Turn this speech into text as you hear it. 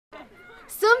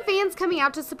Some fans coming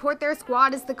out to support their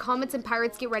squad as the Comets and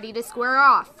Pirates get ready to square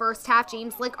off. First half,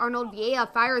 James Arnold Vieja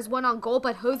fires one on goal,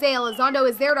 but Jose Elizondo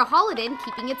is there to haul it in,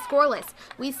 keeping it scoreless.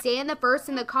 We stay in the first,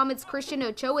 and the Comets' Christian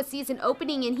Ochoa sees an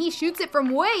opening, and he shoots it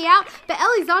from way out, but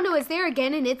Elizondo is there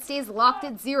again, and it stays locked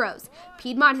at zeros.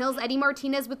 Piedmont Hills' Eddie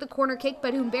Martinez with the corner kick,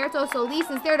 but Humberto Solis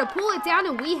is there to pull it down,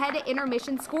 and we head to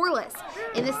intermission scoreless.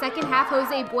 In the second half,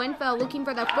 Jose Buenfil looking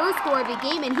for the first score of the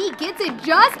game, and he gets it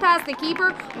just past the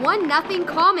keeper, 1-0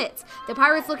 Comets. The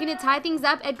Pirates looking to tie things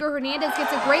up. Edgar Hernandez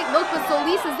gets a great look, but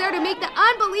Solis is there to make the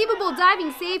unbelievable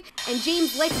diving save, and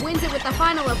James Lick wins it with the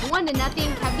final of 1-0.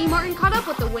 Kevin Martin caught up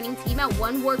with the winning team at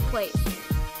one workplace.